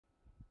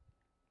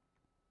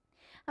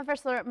I'm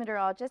First Alert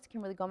meteorologist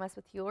Kimberly Gomez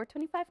with your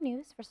 25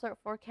 News First Alert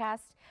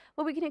forecast.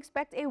 Well, we can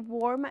expect a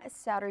warm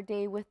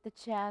Saturday with the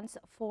chance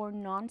for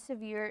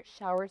non-severe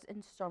showers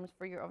and storms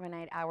for your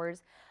overnight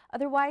hours.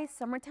 Otherwise,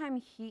 summertime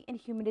heat and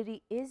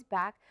humidity is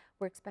back.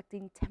 We're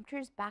expecting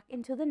temperatures back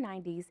into the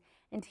 90s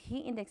and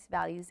heat index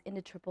values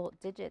into triple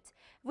digits.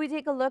 If we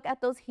take a look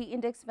at those heat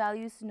index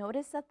values,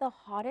 notice that the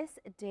hottest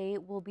day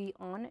will be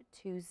on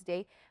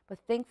Tuesday, but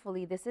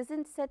thankfully this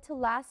isn't set to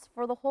last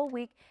for the whole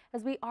week,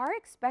 as we are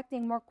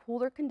expecting more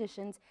cooler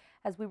conditions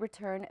as we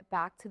return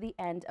back to the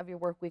end of your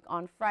work week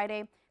on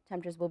Friday.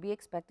 Temperatures will be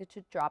expected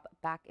to drop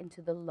back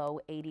into the low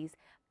 80s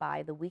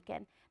by the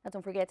weekend. Now,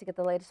 don't forget to get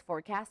the latest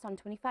forecast on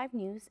 25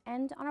 News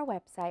and on our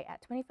website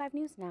at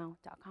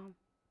 25newsnow.com.